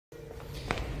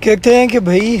कहते हैं कि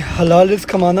भाई हलाल रिज़्क़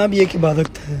कमाना भी एक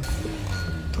इबादत है,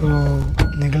 तो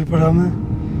निकल पड़ा मैं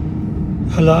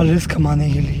हलाल रिज़्क़ कमाने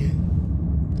के लिए।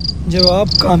 जब आप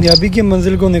कामयाबी की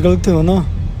मंजिल को निकलते हो ना,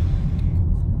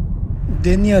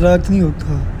 दिन या रात नहीं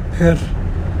होता, फिर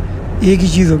एक ही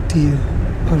चीज़ होती है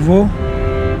और वो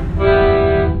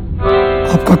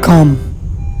आपका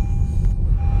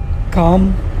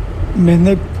काम,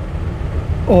 मेहनत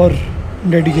और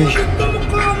डेडिकेशन।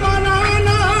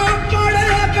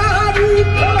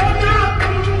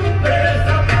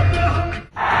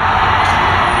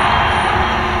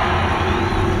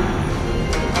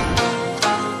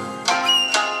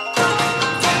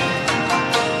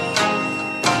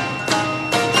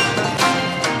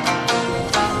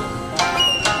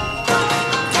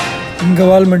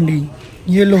 ग्वालमंडी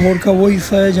ये लाहौर का वो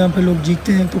हिस्सा है जहाँ पे लोग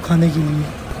जीते हैं तो खाने के लिए।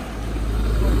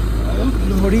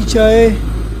 लाहौरी चाय,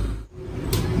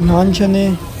 नान चने,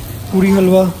 पूरी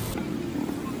हलवा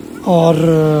और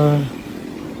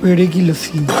पेड़े की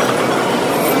लस्सी।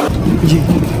 जी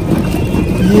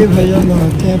ये भैया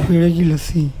बनाते हैं पेड़े की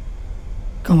लस्सी,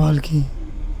 कमाल की।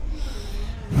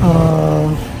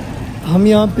 हम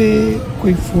यहाँ पे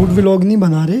कोई फूड व्लॉग नहीं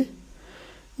बना रहे,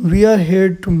 we are here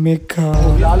to make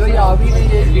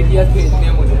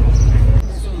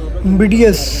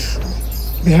BTS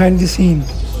behind the scene.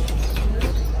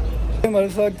 हमारे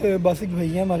साथ बासिक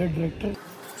भैया हमारे डायरेक्टर।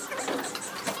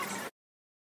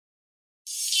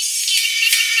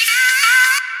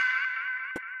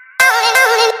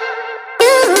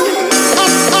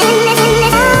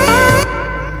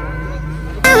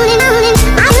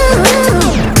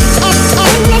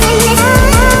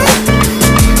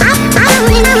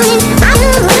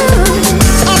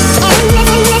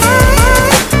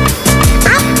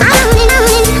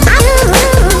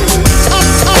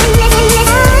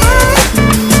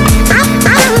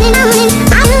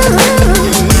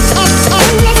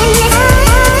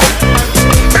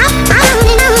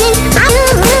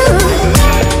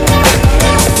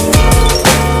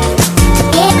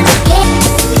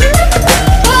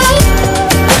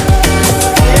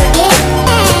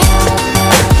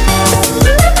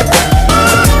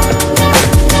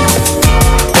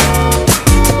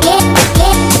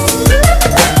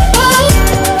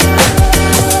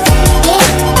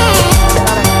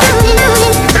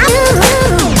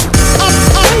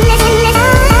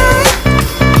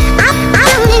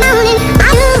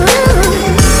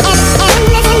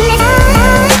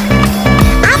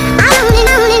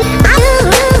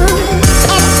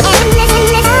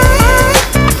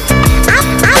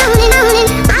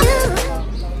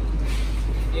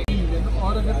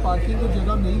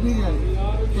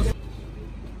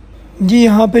 जी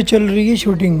यहाँ पे चल रही है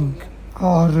शूटिंग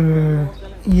और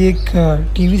ये एक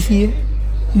TVC है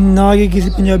ना, ये किसी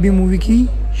पंजाबी मूवी की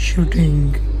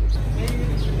शूटिंग।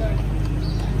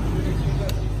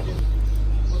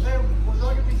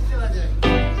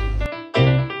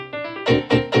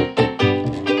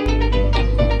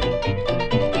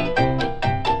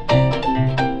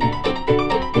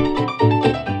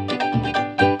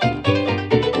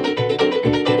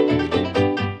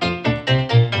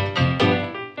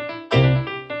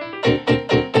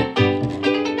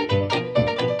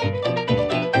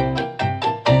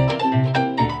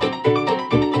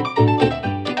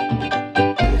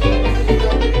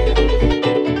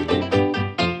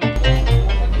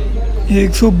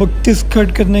 132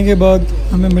 कट करने के बाद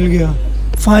हमें मिल गया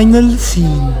फाइनल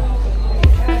सीन।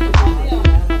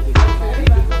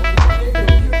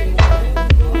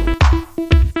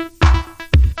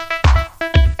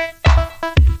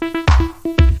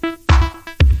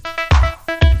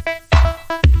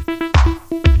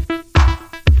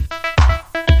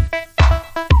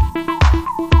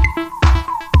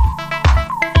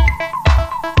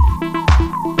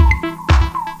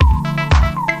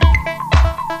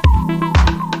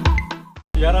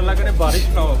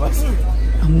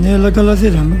 हमने अल्लाह ताला से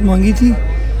रहमत मांगी थी,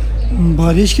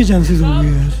 बारिश के चांसेस हो गए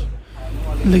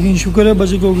यार, लेकिन शुक्र है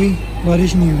बचत हो गई,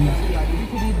 बारिश नहीं हुई।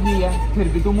 फिर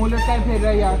भी तो मुँह लटकाए फिर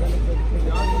रहा यार।